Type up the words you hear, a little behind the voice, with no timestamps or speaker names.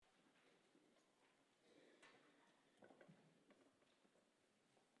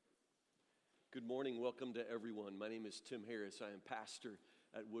Good morning. Welcome to everyone. My name is Tim Harris. I am pastor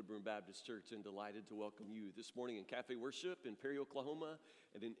at Woodburn Baptist Church and delighted to welcome you this morning in Cafe Worship in Perry, Oklahoma,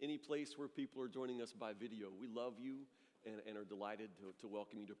 and in any place where people are joining us by video. We love you and are delighted to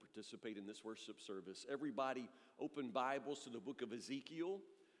welcome you to participate in this worship service. Everybody open Bibles to the book of Ezekiel.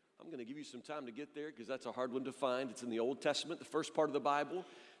 I'm going to give you some time to get there because that's a hard one to find. It's in the Old Testament, the first part of the Bible.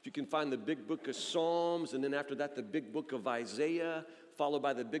 If you can find the big book of Psalms, and then after that, the big book of Isaiah, followed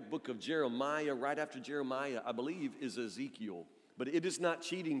by the big book of Jeremiah. Right after Jeremiah, I believe, is Ezekiel. But it is not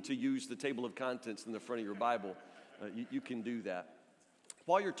cheating to use the table of contents in the front of your Bible. You can do that.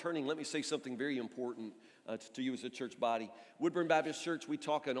 While you're turning, let me say something very important to you as a church body. Woodburn Baptist Church, we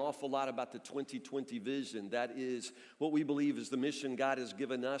talk an awful lot about the 2020 vision. That is what we believe is the mission God has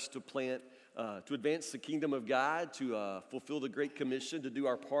given us to plant, to advance the kingdom of God, to fulfill the Great Commission, to do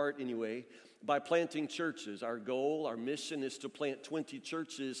our part anyway, by planting churches. Our goal, our mission is to plant 20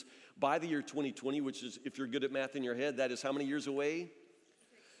 churches by the year 2020, which is, if you're good at math in your head, that is how many years away?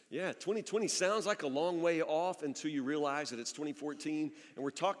 Yeah, 2020 sounds like a long way off until you realize that it's 2014, and we're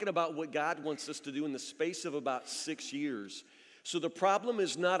talking about what God wants us to do in the space of about 6 years. So the problem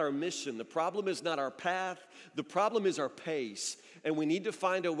is not our mission, the problem is not our path, the problem is our pace, and we need to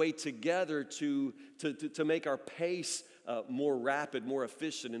find a way together to make our pace more rapid, more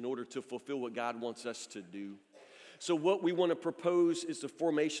efficient in order to fulfill what God wants us to do. So what we want to propose is the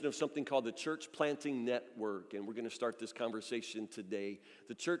formation of something called the Church Planting Network, and we're going to start this conversation today.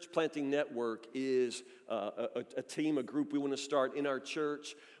 The Church Planting Network is a team, a group we want to start in our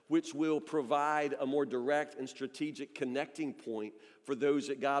church, which will provide a more direct and strategic connecting point for those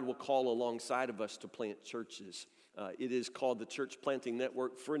that God will call alongside of us to plant churches. It is called the Church Planting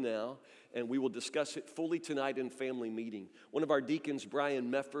Network for now, and we will discuss it fully tonight in family meeting. One of our deacons,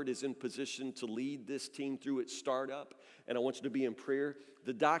 Brian Mefford, is in position to lead this team through its startup, and I want you to be in prayer.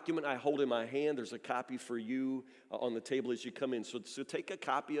 The document I hold in my hand, there's a copy for you on the table as you come in. So take a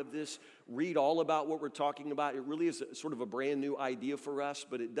copy of this, read all about what we're talking about. It really is sort of a brand new idea for us,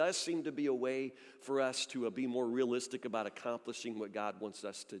 but it does seem to be a way for us to be more realistic about accomplishing what God wants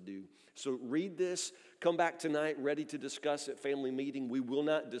us to do. So read this, come back tonight ready to discuss at family meeting. We will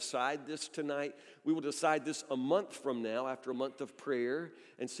not decide this tonight. We will decide this a month from now after a month of prayer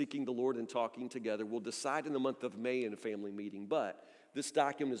and seeking the Lord and talking together. We'll decide in the month of May in a family meeting, but this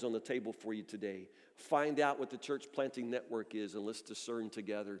document is on the table for you today. Find out what the Church Planting Network is, and let's discern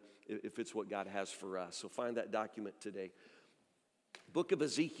together if it's what God has for us. So find that document today. Book of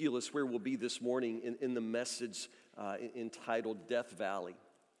Ezekiel is where we'll be this morning in the message entitled Death Valley.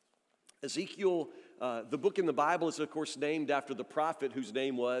 Ezekiel, the book in the Bible is, of course, named after the prophet whose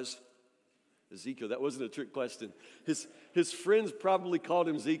name was Ezekiel. That wasn't a trick question. His friends probably called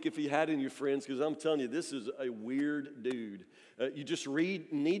him Zeke if he had any friends, because I'm telling you, this is a weird dude. You just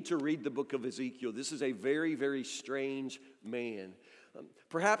need to read the book of Ezekiel. This is a very, very strange man.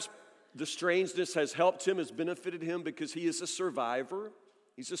 Perhaps the strangeness has helped him, has benefited him, because he is a survivor.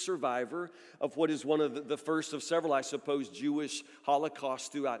 He's a survivor of what is one of the first of several, I suppose, Jewish holocausts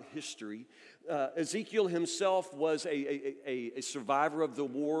throughout history. Ezekiel himself was a survivor of the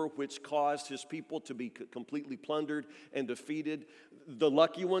war, which caused his people to be completely plundered and defeated. The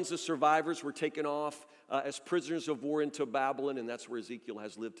lucky ones, the survivors, were taken off as prisoners of war into Babylon, and that's where Ezekiel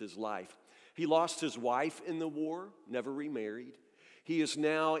has lived his life. He lost his wife in the war, never remarried. He is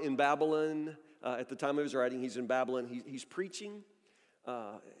now in Babylon. At the time of his writing, he's in Babylon. He's preaching.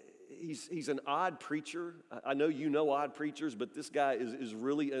 He's an odd preacher. I know you know odd preachers, but this guy is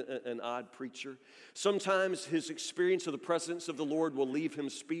really an odd preacher. Sometimes his experience of the presence of the Lord will leave him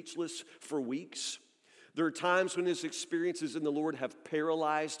speechless for weeks. There are times when his experiences in the Lord have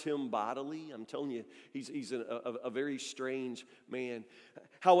paralyzed him bodily. I'm telling you, he's a very strange man.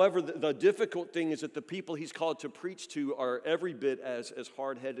 However, the difficult thing is that the people he's called to preach to are every bit as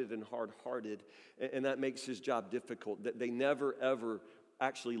hard-headed and hard-hearted, and that makes his job difficult. That they never, ever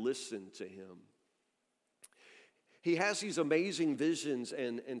actually listen to him. He has these amazing visions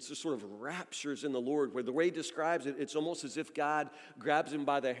and sort of raptures in the Lord, where the way he describes it, it's almost as if God grabs him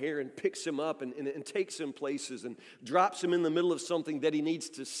by the hair and picks him up and takes him places and drops him in the middle of something that he needs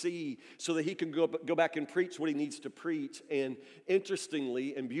to see so that he can go back and preach what he needs to preach. And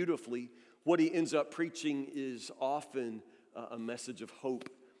interestingly and beautifully, what he ends up preaching is often a message of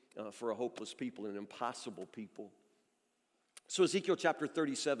hope for a hopeless people, an impossible people. So Ezekiel chapter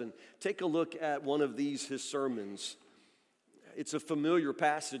 37, take a look at one of his sermons. It's a familiar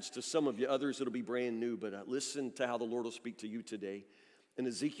passage to some of you, others it'll be brand new, but listen to how the Lord will speak to you today. In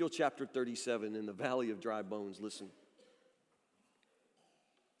Ezekiel chapter 37, in the valley of dry bones, listen.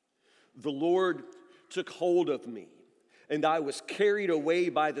 The Lord took hold of me and I was carried away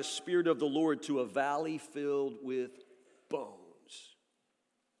by the Spirit of the Lord to a valley filled with bones.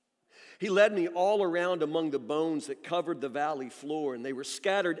 He led me all around among the bones that covered the valley floor, and they were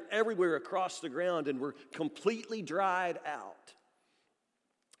scattered everywhere across the ground and were completely dried out.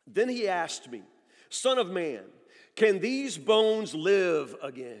 Then he asked me, Son of man, can these bones live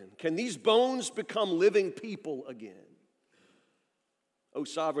again? Can these bones become living people again? O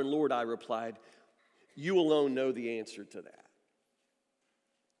sovereign Lord, I replied, you alone know the answer to that.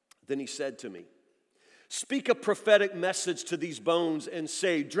 Then he said to me, speak a prophetic message to these bones and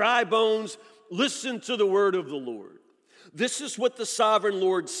say, dry bones, listen to the word of the Lord. This is what the sovereign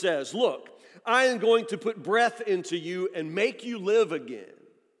Lord says. Look, I am going to put breath into you and make you live again.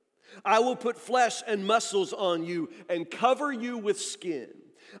 I will put flesh and muscles on you and cover you with skin.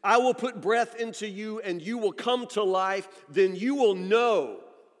 I will put breath into you and you will come to life. Then you will know,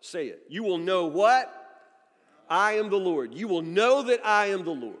 say it, you will know what? I am the Lord. You will know that I am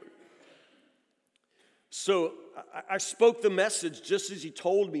the Lord. So I spoke the message just as he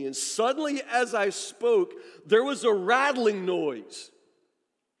told me, and suddenly as I spoke, there was a rattling noise.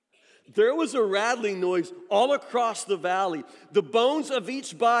 There was a rattling noise all across the valley. The bones of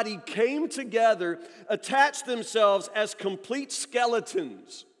each body came together, attached themselves as complete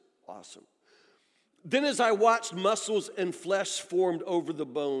skeletons. Awesome. Then as I watched, muscles and flesh formed over the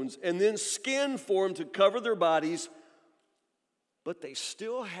bones, and then skin formed to cover their bodies, but they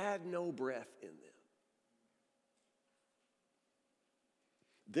still had no breath in them.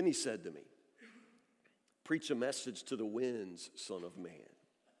 Then he said to me, preach a message to the winds, Son of man.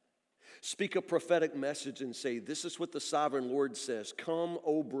 Speak a prophetic message and say, this is what the sovereign Lord says. Come,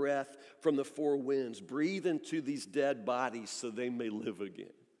 O breath from the four winds. Breathe into these dead bodies so they may live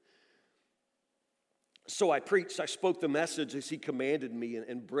again. So I preached, I spoke the message as he commanded me,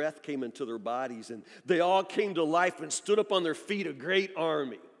 and breath came into their bodies, and they all came to life and stood up on their feet, a great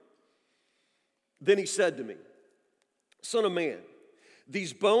army. Then he said to me, Son of man,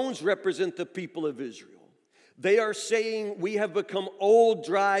 these bones represent the people of Israel. They are saying, we have become old,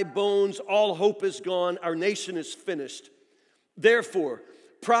 dry bones. All hope is gone. Our nation is finished. Therefore,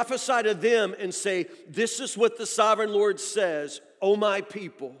 prophesy to them and say, this is what the sovereign Lord says, O my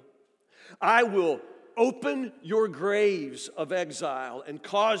people, I will open your graves of exile and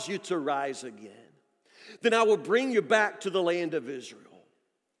cause you to rise again. Then I will bring you back to the land of Israel.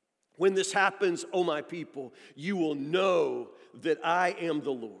 When this happens, O my people, you will know that I am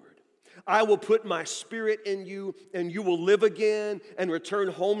the Lord. I will put my spirit in you, and you will live again and return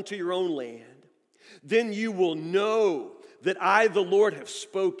home to your own land. Then you will know that I, the Lord, have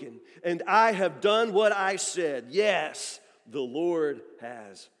spoken, and I have done what I said. Yes, the Lord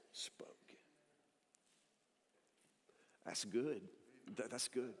has spoken. That's good. That's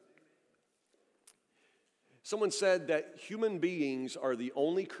good. Someone said that human beings are the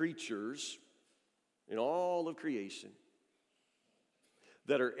only creatures in all of creation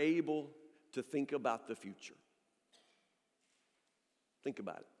that are able to think about the future. Think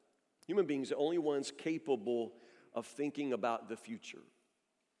about it. Human beings are the only ones capable of thinking about the future.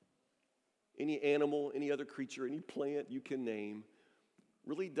 Any animal, any other creature, any plant you can name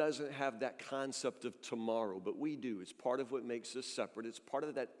really doesn't have that concept of tomorrow, but we do. It's part of what makes us separate. It's part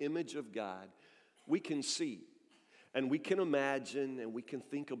of that image of God we can see. And we can imagine and we can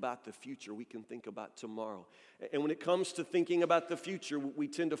think about the future. We can think about tomorrow. And when it comes to thinking about the future, we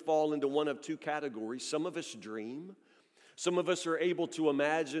tend to fall into one of two categories. Some of us dream. Some of us are able to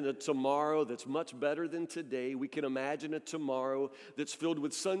imagine a tomorrow that's much better than today. We can imagine a tomorrow that's filled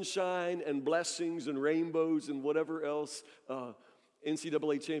with sunshine and blessings and rainbows and whatever else,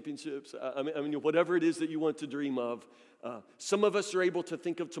 NCAA championships. I mean, whatever it is that you want to dream of. Some of us are able to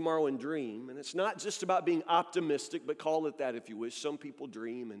think of tomorrow and dream, and it's not just about being optimistic, but call it that if you wish. Some people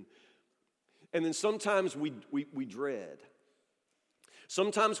dream, and then sometimes we dread.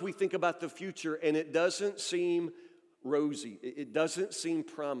 Sometimes we think about the future, and it doesn't seem rosy. It doesn't seem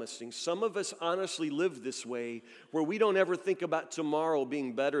promising. Some of us honestly live this way, where we don't ever think about tomorrow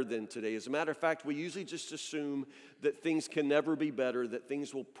being better than today. As a matter of fact, we usually just assume that things can never be better, that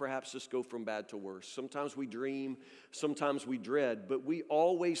things will perhaps just go from bad to worse. Sometimes we dream, sometimes we dread, but we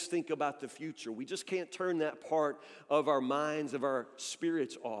always think about the future. We just can't turn that part of our minds, of our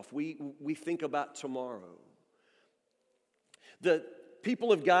spirits off. We think about tomorrow. The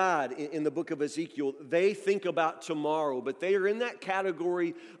people of God in the book of Ezekiel, they think about tomorrow, but they are in that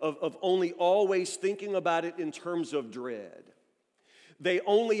category of only always thinking about it in terms of dread. They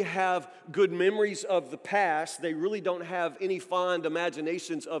only have good memories of the past. They really don't have any fond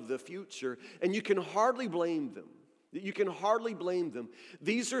imaginations of the future, and you can hardly blame them. You can hardly blame them.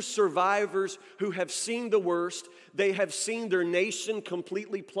 These are survivors who have seen the worst. They have seen their nation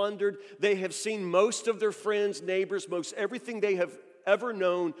completely plundered. They have seen most of their friends, neighbors, most everything they have ever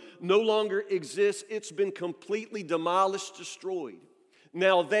known no longer exists. It's been completely demolished, destroyed.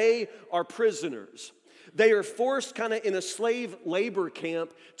 Now they are prisoners. They are forced kind of in a slave labor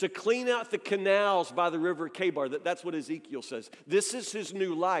camp to clean out the canals by the river Kebar. That's what Ezekiel says. This is his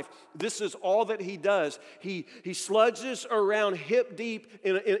new life. This is all that he does. He sludges around hip deep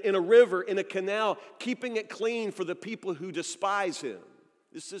in a river, in a canal, keeping it clean for the people who despise him.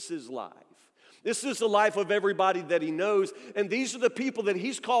 This is his life. This is the life of everybody that he knows. And these are the people that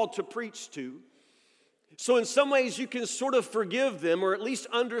he's called to preach to. So in some ways you can sort of forgive them or at least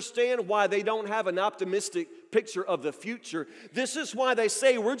understand why they don't have an optimistic picture of the future. This is why they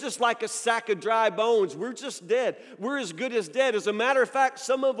say we're just like a sack of dry bones. We're just dead. We're as good as dead. As a matter of fact,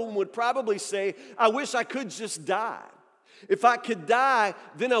 some of them would probably say, I wish I could just die. If I could die,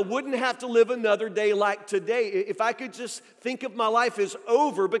 then I wouldn't have to live another day like today. If I could just think of my life as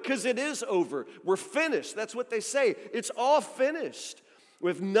over, because it is over. We're finished. That's what they say. It's all finished.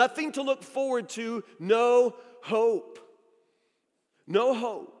 With nothing to look forward to, no hope. No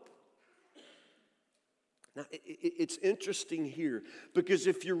hope. Now, it's interesting here because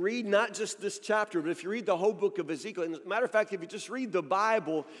if you read not just this chapter, but if you read the whole book of Ezekiel, and as a matter of fact, if you just read the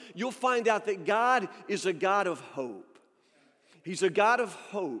Bible, you'll find out that God is a God of hope. He's a God of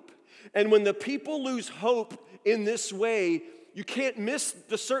hope. And when the people lose hope in this way, you can't miss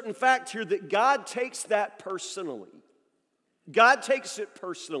the certain fact here that God takes that personally. God takes it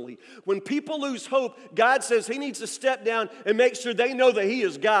personally. When people lose hope, God says he needs to step down and make sure they know that he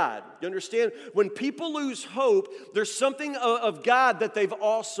is God. You understand? When people lose hope, there's something of God that they've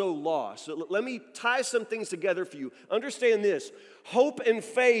also lost. So let me tie some things together for you. Understand this. Hope and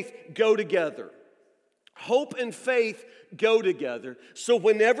faith go together. Hope and faith go together. So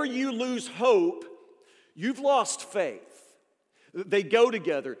whenever you lose hope, you've lost faith. They go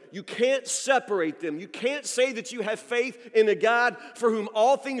together. You can't separate them. You can't say that you have faith in a God for whom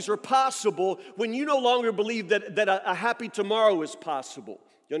all things are possible when you no longer believe that a happy tomorrow is possible.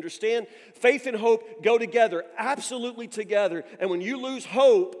 You understand? Faith and hope go together, absolutely together. And when you lose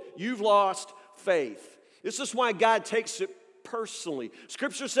hope, you've lost faith. This is why God takes it personally.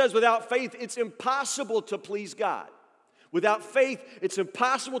 Scripture says without faith, it's impossible to please God. Without faith, it's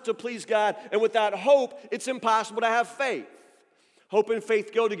impossible to please God. And without hope, it's impossible to have faith. Hope and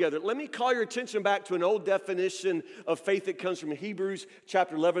faith go together. Let me call your attention back to an old definition of faith that comes from Hebrews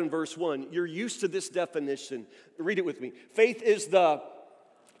chapter 11, verse 1. You're used to this definition. Read it with me. Faith is the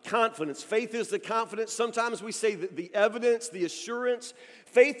confidence. Faith is the confidence. Sometimes we say that the evidence, the assurance.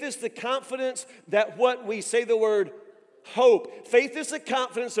 Faith is the confidence that what we say the word hope. Faith is the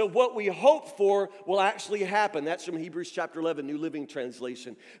confidence of what we hope for will actually happen. That's from Hebrews chapter 11, New Living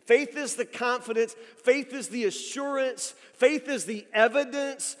Translation. Faith is the confidence. Faith is the assurance. Faith is the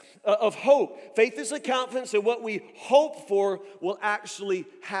evidence of hope. Faith is the confidence that what we hope for will actually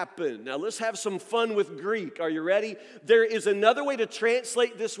happen. Now let's have some fun with Greek. Are you ready? There is another way to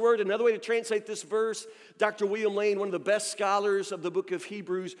translate this word, another way to translate this verse. Dr. William Lane, one of the best scholars of the book of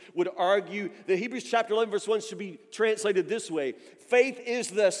Hebrews, would argue that Hebrews chapter 11, verse 1 should be translated this way. Faith is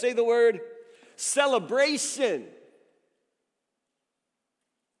the, say the word, celebration.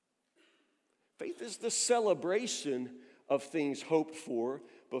 Faith is the celebration of things hoped for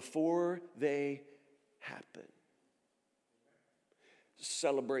before they happen.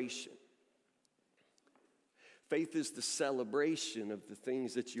 Celebration. Faith is the celebration of the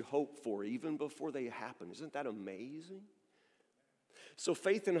things that you hope for even before they happen. Isn't that amazing? So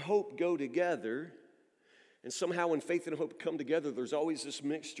faith and hope go together, and somehow when faith and hope come together, there's always this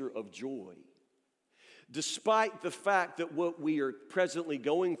mixture of joy. Despite the fact that what we are presently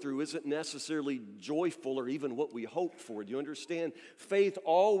going through isn't necessarily joyful or even what we hoped for. Do you understand? Faith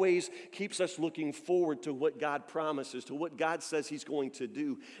always keeps us looking forward to what God promises, to what God says he's going to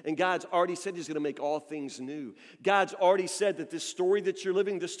do. And God's already said he's going to make all things new. God's already said that this story that you're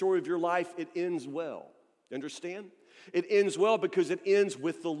living, this story of your life, it ends well. You understand? It ends well because it ends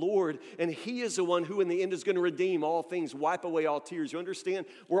with the Lord, and he is the one who in the end is going to redeem all things, wipe away all tears. You understand?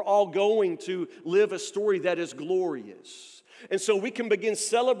 We're all going to live a story that is glorious. And so we can begin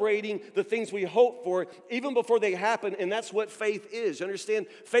celebrating the things we hope for even before they happen, and that's what faith is. You understand?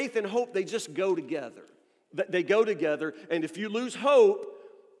 Faith and hope, they just go together. They go together, and if you lose hope,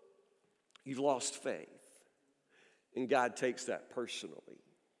 you've lost faith. And God takes that personally.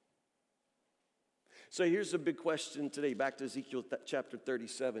 So here's the big question today, back to Ezekiel chapter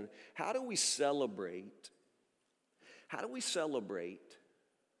 37. How do we celebrate? How do we celebrate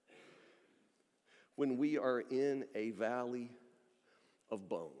when we are in a valley of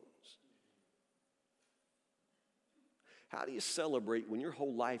bones? How do you celebrate when your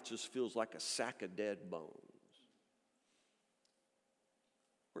whole life just feels like a sack of dead bones?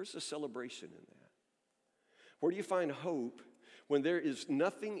 Where's the celebration in that? Where do you find hope when there is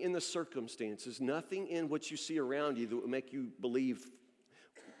nothing in the circumstances, nothing in what you see around you that will make you believe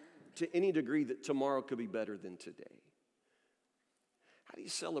to any degree that tomorrow could be better than today? How do you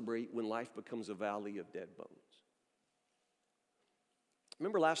celebrate when life becomes a valley of dead bones?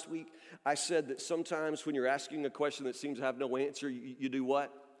 Remember last week I said that sometimes when you're asking a question that seems to have no answer, you do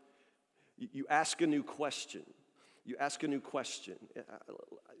what? You ask a new question. You ask a new question.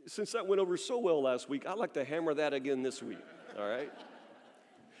 Since that went over so well last week, I'd like to hammer that again this week, all right?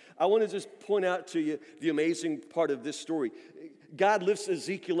 I want to just point out to you the amazing part of this story. God lifts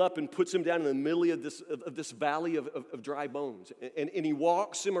Ezekiel up and puts him down in the middle of this valley of dry bones. And he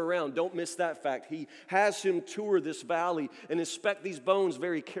walks him around. Don't miss that fact. He has him tour this valley and inspect these bones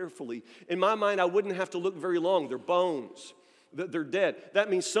very carefully. In my mind, I wouldn't have to look very long. They're bones. They're dead. That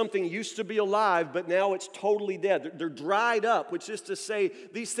means something used to be alive, but now it's totally dead. They're dried up, which is to say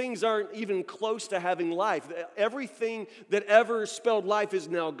these things aren't even close to having life. Everything that ever spelled life is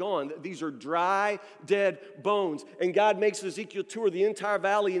now gone. These are dry, dead bones. And God makes Ezekiel tour the entire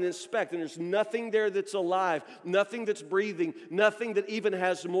valley and inspect, and there's nothing there that's alive, nothing that's breathing, nothing that even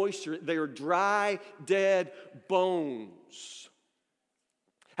has moisture. They are dry, dead bones.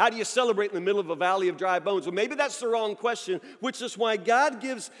 How do you celebrate in the middle of a valley of dry bones? Well, maybe that's the wrong question, which is why God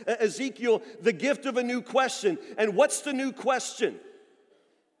gives Ezekiel the gift of a new question. And what's the new question?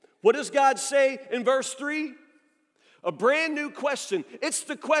 What does God say in verse 3? A brand new question. It's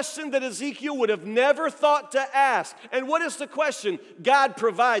the question that Ezekiel would have never thought to ask. And what is the question? God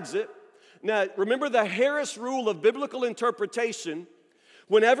provides it. Now, remember the Harris rule of biblical interpretation.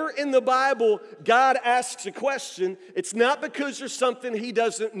 Whenever in the Bible God asks a question, it's not because there's something he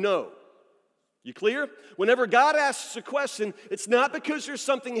doesn't know. You clear? Whenever God asks a question, it's not because there's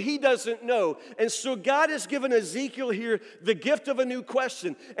something he doesn't know. And so God has given Ezekiel here the gift of a new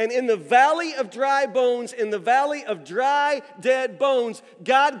question. And in the valley of dry bones, in the valley of dry, dead bones,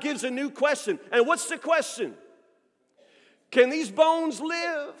 God gives a new question. And what's the question? Can these bones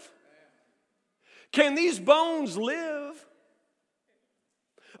live? Can these bones live?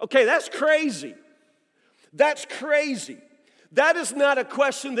 Okay, that's crazy. That's crazy. That is not a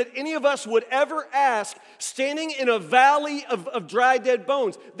question that any of us would ever ask standing in a valley of dry, dead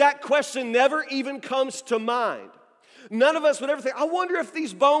bones. That question never even comes to mind. None of us would ever think, I wonder if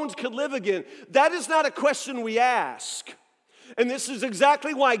these bones could live again. That is not a question we ask. And this is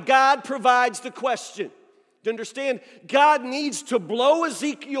exactly why God provides the question. Do you understand? God needs to blow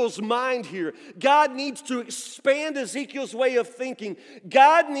Ezekiel's mind here. God needs to expand Ezekiel's way of thinking.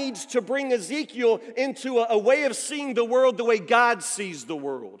 God needs to bring Ezekiel into a way of seeing the world the way God sees the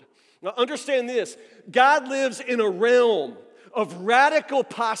world. Now understand this. God lives in a realm of radical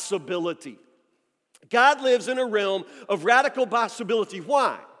possibility. God lives in a realm of radical possibility.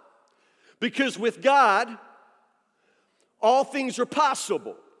 Why? Because with God, all things are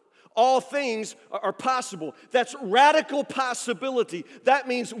possible. All things are possible. That's radical possibility. That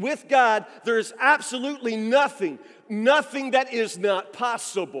means with God, there is absolutely nothing that is not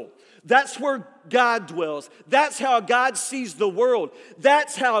possible. That's where God dwells. That's how God sees the world.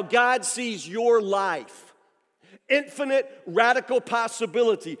 That's how God sees your life. Infinite radical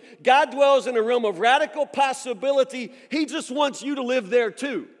possibility. God dwells in a realm of radical possibility. He just wants you to live there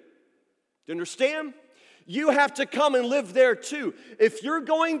too. Do you understand? You have to come and live there too. If you're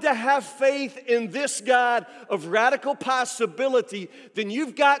going to have faith in this God of radical possibility, then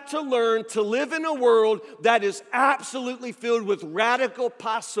you've got to learn to live in a world that is absolutely filled with radical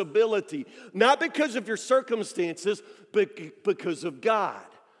possibility. Not because of your circumstances, but because of God.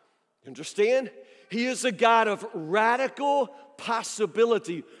 Understand? He is a God of radical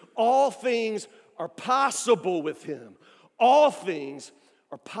possibility. All things are possible with Him. All things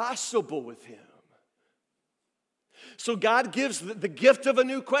are possible with Him. So God gives the gift of a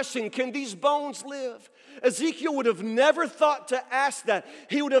new question. Can these bones live? Ezekiel would have never thought to ask that.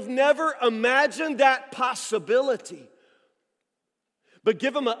 He would have never imagined that possibility. But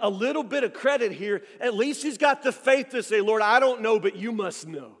give him a little bit of credit here. At least he's got the faith to say, Lord, I don't know, but you must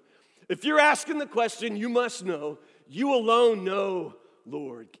know. If you're asking the question, you must know. You alone know,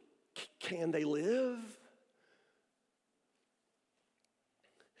 Lord. Can they live?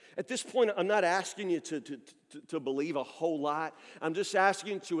 At this point, I'm not asking you to believe a whole lot. I'm just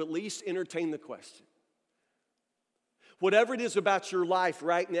asking you to at least entertain the question. whatever it is about your life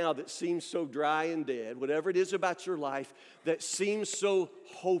right now that seems so dry and dead, whatever it is about your life that seems so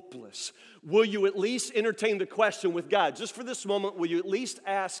hopeless, will you at least entertain the question with God? Just for this moment, will you at least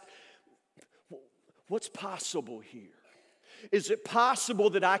ask, what's possible here? Is it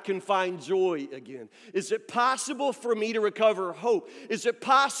possible that I can find joy again? Is it possible for me to recover hope? Is it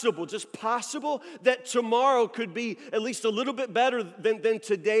possible, just possible, that tomorrow could be at least a little bit better than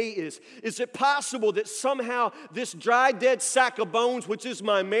today is? Is it possible that somehow this dry, dead sack of bones, which is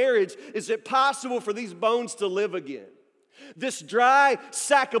my marriage, is it possible for these bones to live again? This dry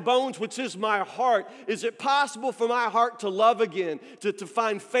sack of bones, which is my heart, is it possible for my heart to love again, to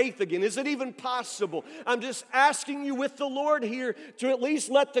find faith again? Is it even possible? I'm just asking you with the Lord here to at least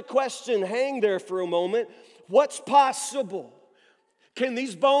let the question hang there for a moment. What's possible? Can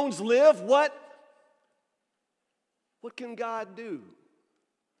these bones live? What can God do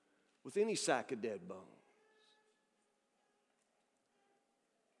with any sack of dead bones?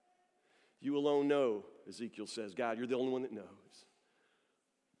 You alone know, Ezekiel says. God, you're the only one that knows.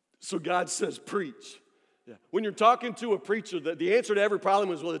 So God says, preach. Yeah. When you're talking to a preacher, the answer to every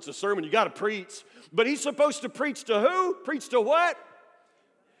problem is, well, it's a sermon. You got to preach. But he's supposed to preach to who? Preach to what?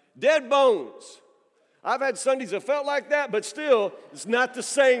 Dead bones. I've had Sundays that felt like that, but still, it's not the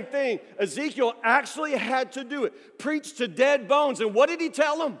same thing. Ezekiel actually had to do it. Preach to dead bones. And what did he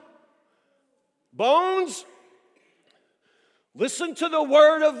tell them? Bones, listen to the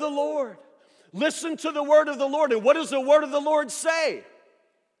word of the Lord. Listen to the word of the Lord. And what does the word of the Lord say?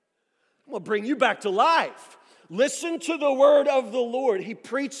 I'm going to bring you back to life. Listen to the word of the Lord. He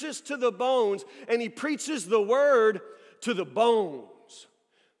preaches to the bones, and he preaches the word to the bones.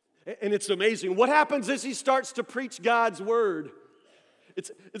 And it's amazing. What happens as he starts to preach God's word?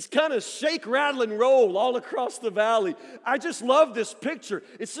 It's kind of shake, rattle, and roll all across the valley. I just love this picture.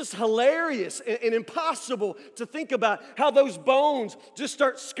 It's just hilarious and impossible to think about how those bones just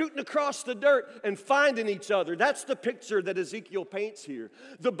start scooting across the dirt and finding each other. That's the picture that Ezekiel paints here.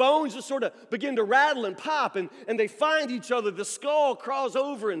 The bones just sort of begin to rattle and pop, and they find each other. The skull crawls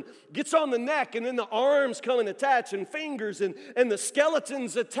over and gets on the neck, and then the arms come and attach, and fingers, and the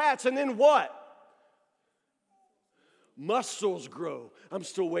skeletons attach, and then what? Muscles grow. I'm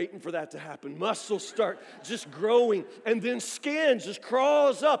still waiting for that to happen. Muscles start just growing, and then skin just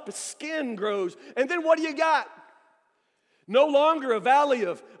crawls up. Skin grows, and then what do you got? No longer a valley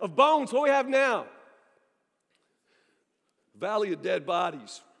of bones. What do we have now? Valley of dead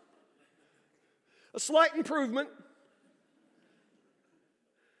bodies. A slight improvement.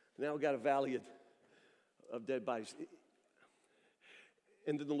 Now we got a valley of dead bodies.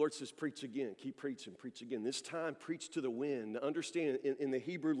 And then the Lord says, preach again. Keep preaching, preach again. This time, preach to the wind. Now, understand, in the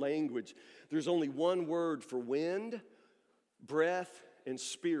Hebrew language, there's only one word for wind, breath, and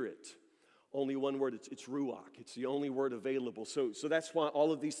spirit. Only one word. It's ruach. It's the only word available. So that's why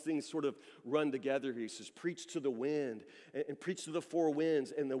all of these things sort of run together here. He says, preach to the wind and preach to the four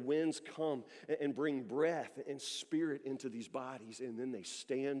winds. And the winds come and bring breath and spirit into these bodies. And then they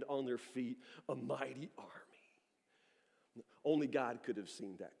stand on their feet, a mighty army. Only God could have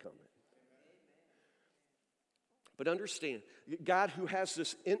seen that coming. But understand, God who has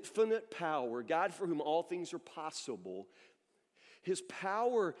this infinite power, God for whom all things are possible, his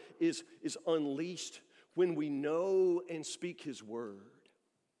power is unleashed when we know and speak his word.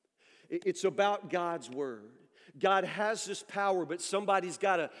 It's about God's word. God has this power, but somebody's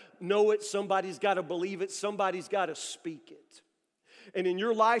got to know it, somebody's got to believe it, somebody's got to speak it. And in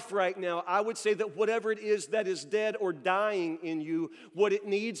your life right now, I would say that whatever it is that is dead or dying in you, what it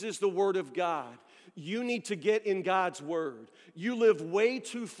needs is the Word of God. You need to get in God's Word. You live way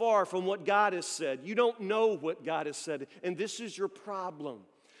too far from what God has said. You don't know what God has said, and this is your problem.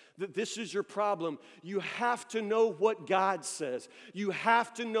 This is your problem. You have to know what God says. You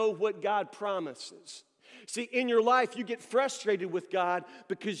have to know what God promises. See, in your life, you get frustrated with God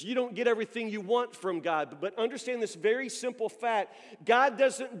because you don't get everything you want from God. But understand this very simple fact. God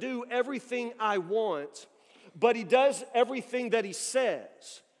doesn't do everything I want, but he does everything that he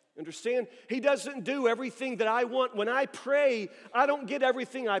says. Understand? He doesn't do everything that I want. When I pray, I don't get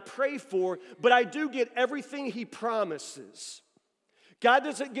everything I pray for, but I do get everything he promises. God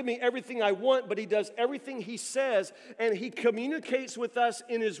doesn't give me everything I want, but he does everything he says, and he communicates with us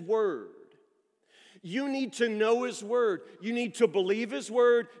in his word. You need to know his word. You need to believe his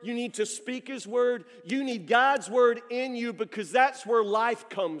word. You need to speak his word. You need God's word in you because that's where life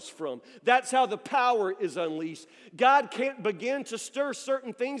comes from. That's how the power is unleashed. God can't begin to stir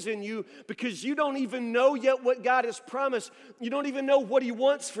certain things in you because you don't even know yet what God has promised. You don't even know what he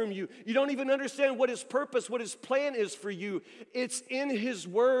wants from you. You don't even understand what his purpose, what his plan is for you. It's in his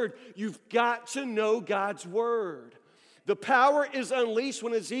word. You've got to know God's word. The power is unleashed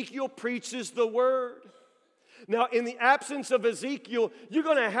when Ezekiel preaches the word. Now, in the absence of Ezekiel, you're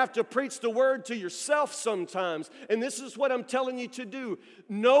going to have to preach the word to yourself sometimes. And this is what I'm telling you to do.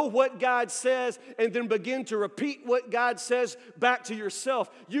 Know what God says and then begin to repeat what God says back to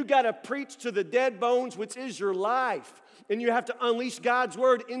yourself. You got to preach to the dead bones, which is your life. And you have to unleash God's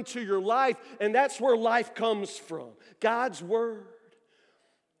word into your life. And that's where life comes from, God's word.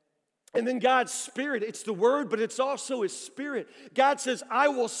 And then God's Spirit. It's the word, but it's also His Spirit. God says, I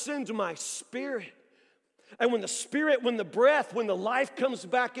will send my Spirit. And when the Spirit, when the breath, when the life comes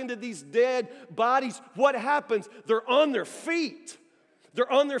back into these dead bodies, what happens? They're on their feet.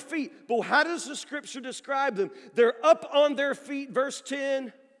 They're on their feet. But how does the Scripture describe them? They're up on their feet, verse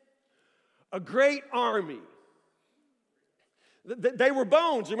 10, a great army. They were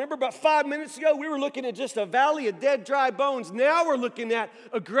bones. Remember about 5 minutes ago, we were looking at just a valley of dead, dry bones. Now we're looking at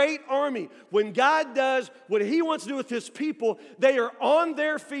a great army. When God does what He wants to do with His people, they are on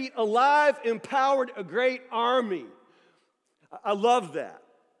their feet, alive, empowered, a great army. I love that.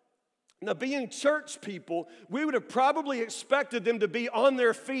 Now, being church people, we would have probably expected them to be on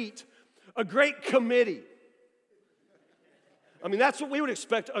their feet, a great committee. I mean, that's what we would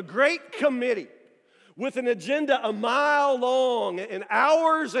expect, a great committee. With an agenda a mile long and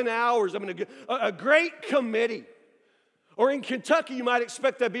hours. I mean, a great committee. Or in Kentucky, you might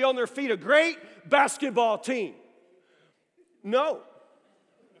expect them to be on their feet, a great basketball team. No.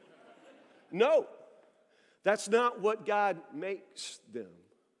 That's not what God makes them.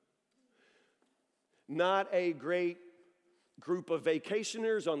 Not a great group of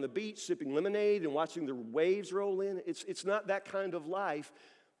vacationers on the beach sipping lemonade and watching the waves roll in. It's not that kind of life.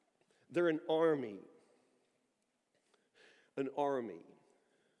 They're an army. An army.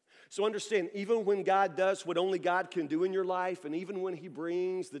 So understand, even when God does what only God can do in your life, and even when He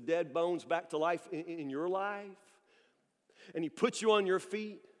brings the dead bones back to life in your life, and He puts you on your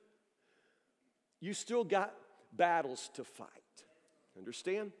feet, you still got battles to fight.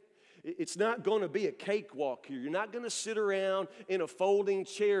 Understand? It's not going to be a cakewalk here. You're not going to sit around in a folding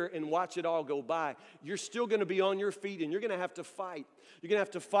chair and watch it all go by. You're still going to be on your feet, and you're going to have to fight. You're going to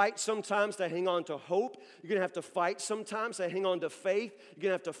have to fight sometimes to hang on to hope. You're going to have to fight sometimes to hang on to faith. You're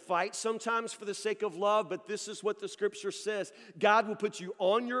going to have to fight sometimes for the sake of love, but this is what the Scripture says. God will put you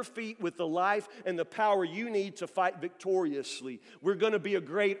on your feet with the life and the power you need to fight victoriously. We're going to be a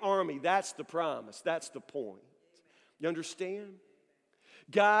great army. That's the promise. That's the point. You understand?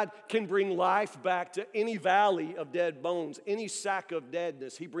 God can bring life back to any valley of dead bones, any sack of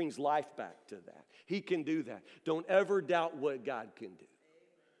deadness. He brings life back to that. He can do that. Don't ever doubt what God can do.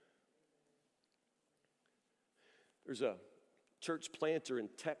 There's a church planter in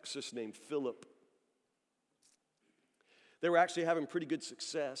Texas named Philip. They were actually having pretty good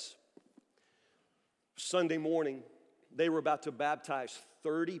success. Sunday morning, they were about to baptize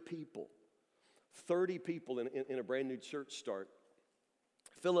 30 people. 30 people in a brand new church start.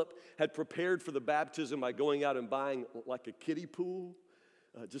 Philip had prepared for the baptism by going out and buying like a kiddie pool,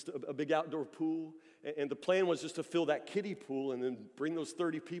 just a big outdoor pool. And the plan was just to fill that kiddie pool and then bring those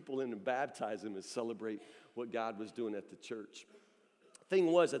 30 people in and baptize them and celebrate what God was doing at the church. Thing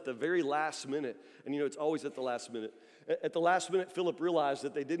was, at the very last minute, and it's always at the last minute, Philip realized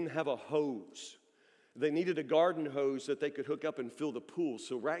that they didn't have a hose. They needed a garden hose that they could hook up and fill the pool.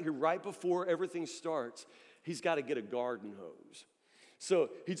 So right before everything starts, he's got to get a garden hose.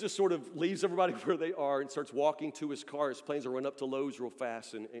 So he just sort of leaves everybody where they are and starts walking to his car. His plans to run up to Lowe's real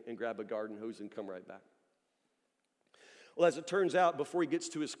fast and grab a garden hose and come right back. Well, as it turns out, before he gets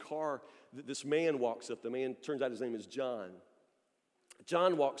to his car, this man walks up. The man, turns out his name is John.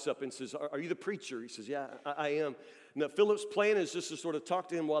 John walks up and says, "Are you the preacher?" He says, "Yeah, I am." Now, Philip's plan is just to sort of talk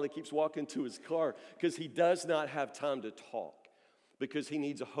to him while he keeps walking to his car because he does not have time to talk because he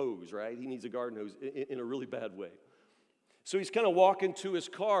needs a hose, right? He needs a garden hose in a really bad way. So he's kind of walking to his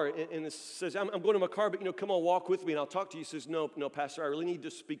car and says, I'm going to my car, but come on, walk with me and I'll talk to you. He says, no, Pastor, I really need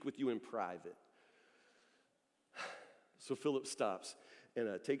to speak with you in private. So Philip stops and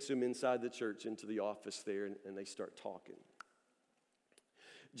takes him inside the church into the office there, and they start talking.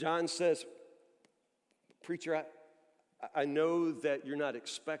 John says, "Preacher, I know that you're not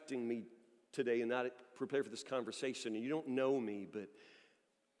expecting me today and not prepared for this conversation, and you don't know me, but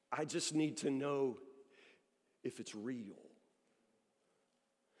I just need to know if it's real."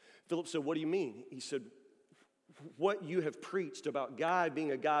 Philip said, "What do you mean?" He said, "What you have preached about God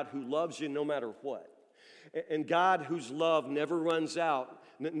being a God who loves you no matter what, and God whose love never runs out,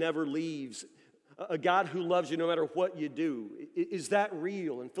 never leaves, a God who loves you no matter what you do. Is that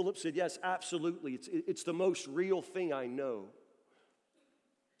real?" And Philip said, "Yes, absolutely. It's the most real thing I know."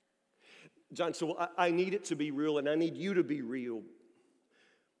 John said, well, I need it to be real, and I need you to be real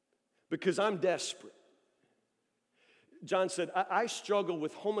because I'm desperate. John said, I struggle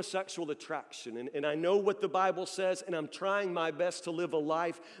with homosexual attraction, and I know what the Bible says, and I'm trying my best to live a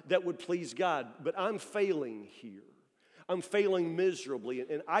life that would please God, but I'm failing here. I'm failing miserably,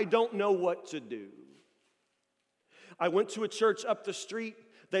 and I don't know what to do. I went to a church up the street.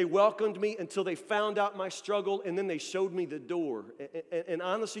 They welcomed me until they found out my struggle, and then they showed me the door. And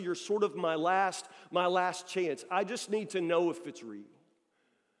honestly, you're sort of my last chance. I just need to know if it's real.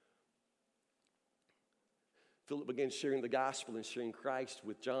 Philip began sharing the gospel and sharing Christ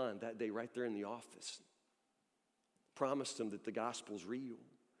with John that day right there in the office. Promised him that the gospel's real,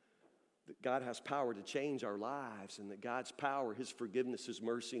 that God has power to change our lives, and that God's power, His forgiveness, His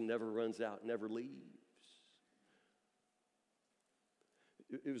mercy never runs out, never leaves.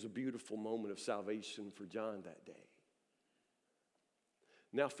 It was a beautiful moment of salvation for John that day.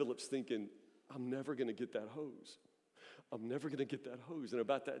 Now Philip's thinking, I'm never going to get that hose. I'm never going to get that hose. And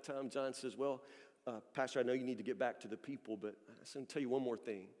about that time, John says, well, Pastor, I know you need to get back to the people, but I just want to tell you one more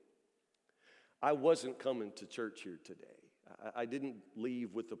thing. I wasn't coming to church here today. I didn't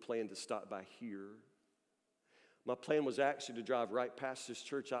leave with the plan to stop by here. My plan was actually to drive right past this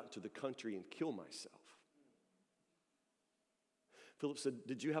church out into the country and kill myself. Philip said,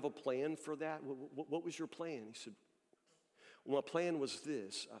 did you have a plan for that? What was your plan? He said, well, my plan was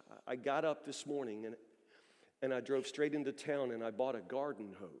this. I got up this morning and I drove straight into town and I bought a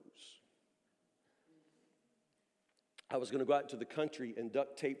garden hose. I was going to go out to the country and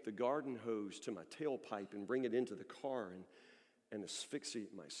duct tape the garden hose to my tailpipe and bring it into the car and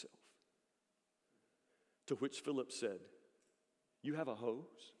asphyxiate myself. To which Philip said, you have a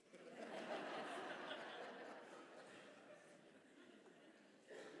hose?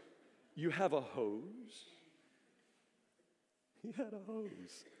 You have a hose? He had a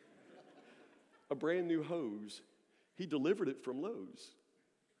hose. A brand new hose. He delivered it from Lowe's.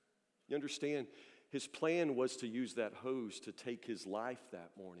 You understand? His plan was to use that hose to take his life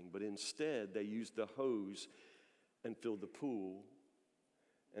that morning, but instead they used the hose and filled the pool,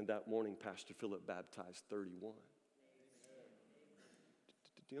 and that morning Pastor Philip baptized 31.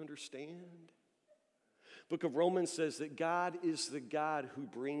 Do you understand? Book of Romans says that God is the God who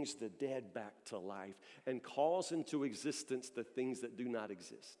brings the dead back to life and calls into existence the things that do not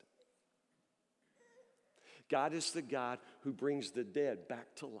exist. God is the God who brings the dead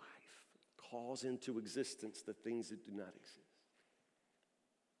back to life, calls into existence the things that do not exist.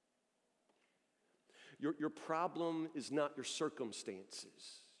 Your problem is not your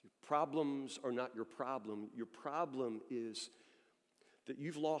circumstances. Your problems are not your problem. Your problem is that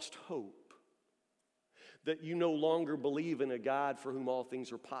you've lost hope. That you no longer believe in a God for whom all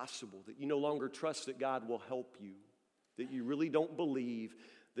things are possible. That you no longer trust that God will help you. That you really don't believe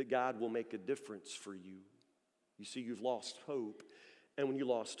that God will make a difference for you. You see, you've lost hope. And when you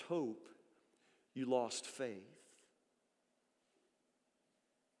lost hope, you lost faith.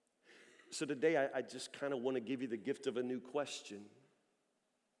 So today, I just kind of want to give you the gift of a new question.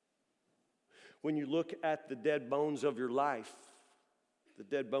 When you look at the dead bones of your life, the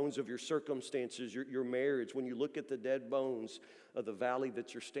dead bones of your circumstances, your marriage, when you look at the dead bones of the valley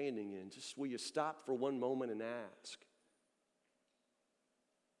that you're standing in, just will you stop for one moment and ask,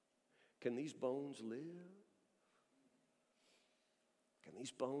 can these bones live? Can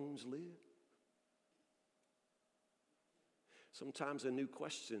these bones live? Sometimes a new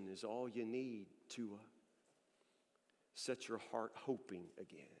question is all you need to set your heart hoping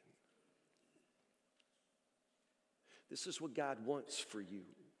again. This is what God wants for you,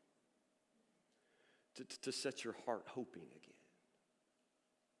 to set your heart hoping again.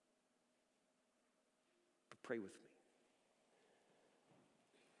 But pray with me.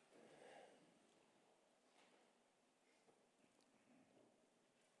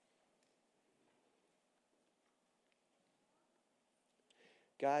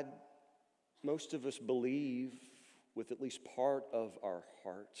 God, most of us believe with at least part of our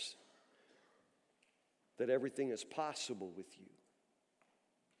hearts that everything is possible with you.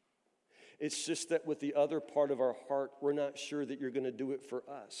 It's just that with the other part of our heart, we're not sure that you're going to do it for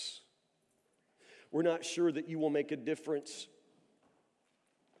us. We're not sure that you will make a difference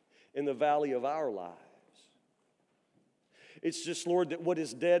in the valley of our lives. It's just, Lord, that what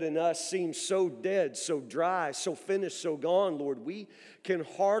is dead in us seems so dead, so dry, so finished, so gone, Lord. We can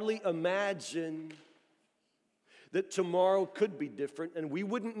hardly imagine that tomorrow could be different, and we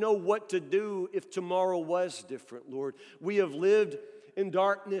wouldn't know what to do if tomorrow was different, Lord. We have lived in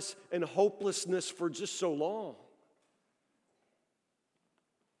darkness and hopelessness for just so long.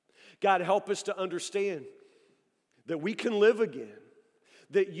 God, help us to understand that we can live again,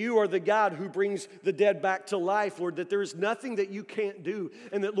 that you are the God who brings the dead back to life, Lord, that there is nothing that you can't do,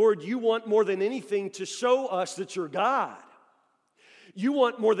 and that, Lord, you want more than anything to show us that you're God. You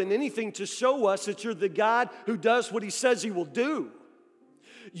want more than anything to show us that you're the God who does what he says he will do.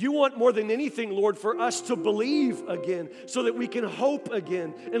 You want more than anything, Lord, for us to believe again so that we can hope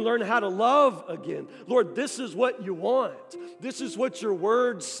again and learn how to love again. Lord, this is what you want. This is what your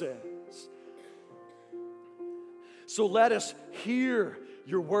word says. So let us hear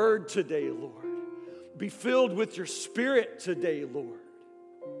your word today, Lord. Be filled with your spirit today, Lord.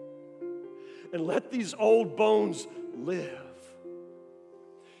 And let these old bones live.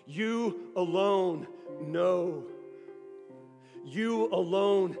 You alone know. You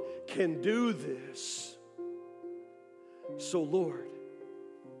alone can do this. So, Lord,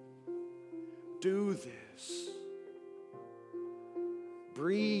 do this.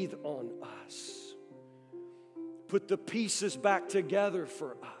 Breathe on us. Put the pieces back together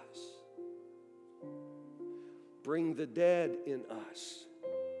for us. Bring the dead in us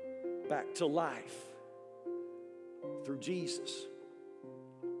back to life through Jesus.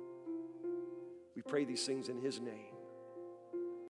 We pray these things in his name.